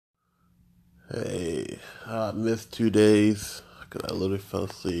Hey, I missed 2 days because I literally fell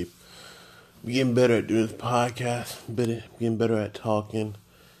asleep. I'm getting better at doing this podcast. Getting better at talking,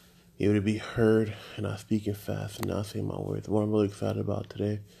 able to be heard, and not speaking fast and not saying my words. What I'm really excited about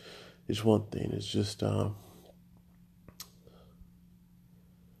today is one thing. It's just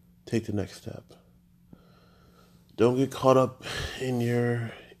take the next step. Don't get caught up in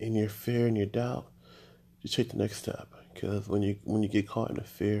your fear and your doubt. Just take the next step, because when you get caught in the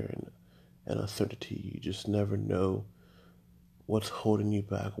fear and uncertainty, you just never know what's holding you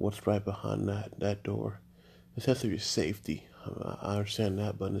back, what's right behind that door. In the sense of your safety, I understand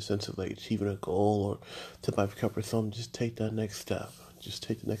that, but in the sense of like achieving a goal or to buy cup or something, just take that next step. Just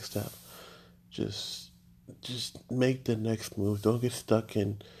take the next step. Just make the next move. Don't get stuck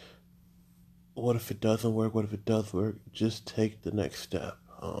in what if it doesn't work? What if it does work? Just take the next step.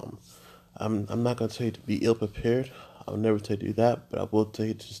 I'm not gonna tell you to be ill prepared. I'll never tell you to do that, but I will tell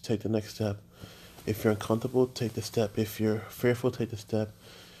you to just take the next step. If you're uncomfortable, take the step. If you're fearful, take the step.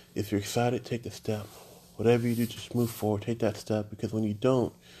 If you're excited, take the step. Whatever you do, just move forward. Take that step, because when you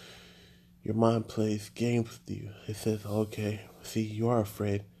don't, your mind plays games with you. It says, okay, see, you are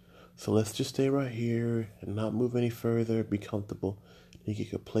afraid. So let's just stay right here and not move any further. Be comfortable. You get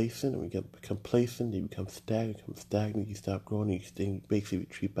complacent, and when you get complacent, you become stagnant, you stop growing, you basically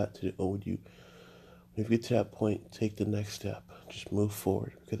retreat back to the old you. When you get to that point, take the next step. Just move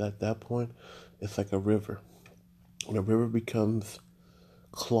forward, because at that point, it's like a river. When a river becomes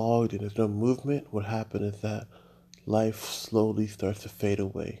clogged and there's no movement, what happens is that life slowly starts to fade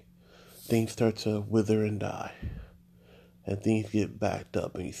away. Things start to wither and die. And things get backed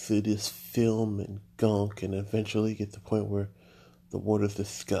up, and you see this film and gunk, and eventually get to the point where the water's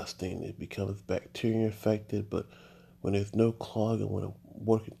disgusting. It becomes bacteria infected, but when there's no clog and when the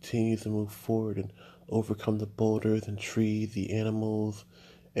water continues to move forward and overcome the boulders and trees, the animals,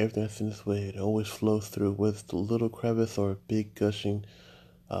 everything that's in its way, it always flows through, whether it's a little crevice or a big gushing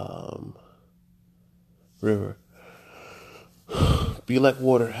river. Be like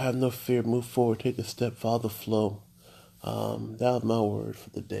water, have no fear, move forward, take a step, follow the flow. That was my word for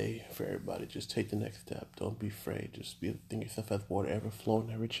the day for everybody. Just take the next step. Don't be afraid. Just think yourself as water, ever flowing,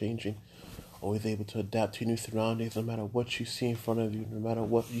 ever changing. Always able to adapt to your new surroundings, no matter what you see in front of you, no matter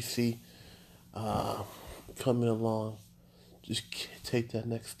what you see coming along. Just take that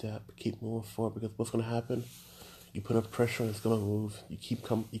next step. Keep moving forward, because what's going to happen? You put up pressure and it's going to move. You keep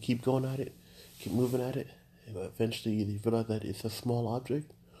going at it, keep moving at it, and eventually you realize that it's a small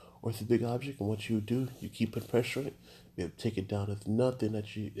object or it's a big object, and what you do, you keep putting pressure on it. You have to take it down. There's nothing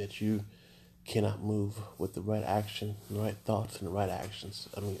that you cannot move with the right action, the right thoughts, and the right actions.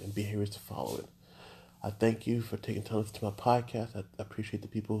 And behaviors to follow it. I thank you for taking time to listen to my podcast. I appreciate the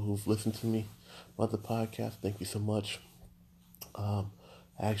people who've listened to me about the podcast. Thank you so much. I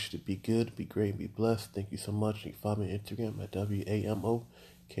ask you to be good, be great, be blessed. Thank you so much. You can follow me on Instagram at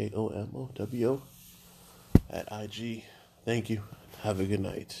WAMOKOMOWO at IG. Thank you. Have a good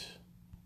night.